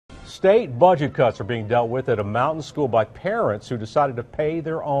State budget cuts are being dealt with at a mountain school by parents who decided to pay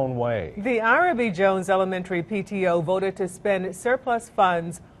their own way. The Ira B. Elementary PTO voted to spend surplus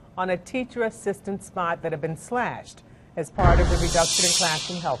funds on a teacher assistant spot that had been slashed as part of the reduction in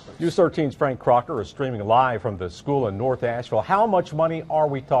classroom helpers. News 13's Frank Kracher is streaming live from the school in North Asheville. How much money are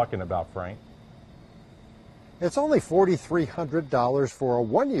we talking about, Frank? It's only $4,300 for a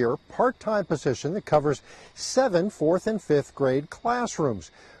one-year part-time position that covers 7 4th and 5th grade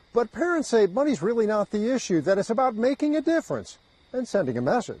classrooms. But parents say money's really not the issue, that it's about making a difference and sending a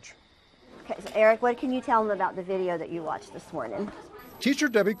message. Okay, so Eric, what can you tell them about the video that you watched this morning? Teacher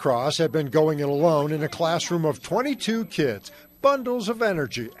Debbie Cross had been going it alone in a classroom of 22 kids, bundles of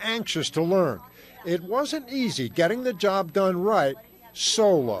energy, anxious to learn. It wasn't easy getting the job done right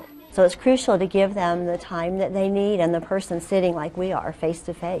solo. So it's crucial to give them the time that they need and the person sitting like we are, face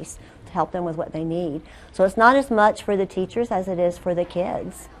to face, to help them with what they need. So it's not as much for the teachers as it is for the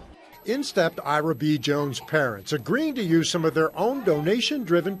kids. In stepped Ira B. Jones' parents, agreeing to use some of their own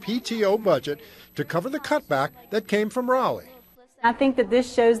donation-driven PTO budget to cover the cutback that came from Raleigh. I think that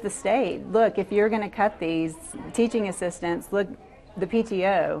this shows the state, look, if you're going to cut these teaching assistants, look, the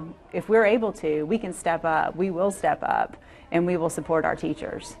PTO, if we're able to, we can step up, we will step up, and we will support our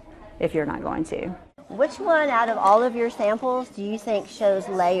teachers if you're not going to. Which one out of all of your samples do you think shows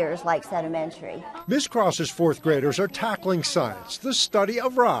layers like sedimentary? Ms. Cross's 4th graders are tackling science, the study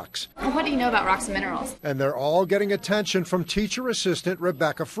of rocks. Well, what do you know about rocks and minerals? And they're all getting attention from teacher assistant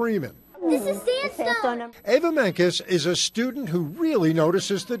Rebecca Freeman. This is sandstone. Ava Menkes is a student who really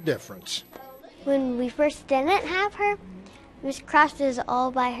notices the difference. When we first didn't have her, Ms. Cross was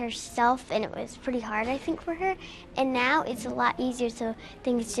all by herself, and it was pretty hard, I think, for her. And now it's a lot easier, so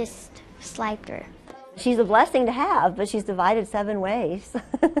things just slide through. She's a blessing to have, but she's divided 7 ways.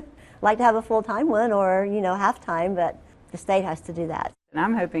 Like to have a full-time one or, half-time, but the state has to do that. And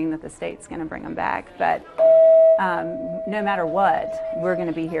I'm hoping that the state's going to bring them back, but no matter what, we're going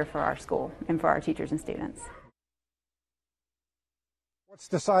to be here for our school and for our teachers and students. What's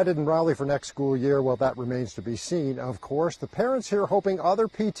decided in Raleigh for next school year, well, that remains to be seen. Of course, the parents here hoping other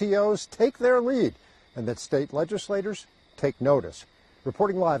PTOs take their lead and that state legislators take notice.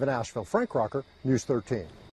 Reporting live in Asheville, Frank Kracher, News 13.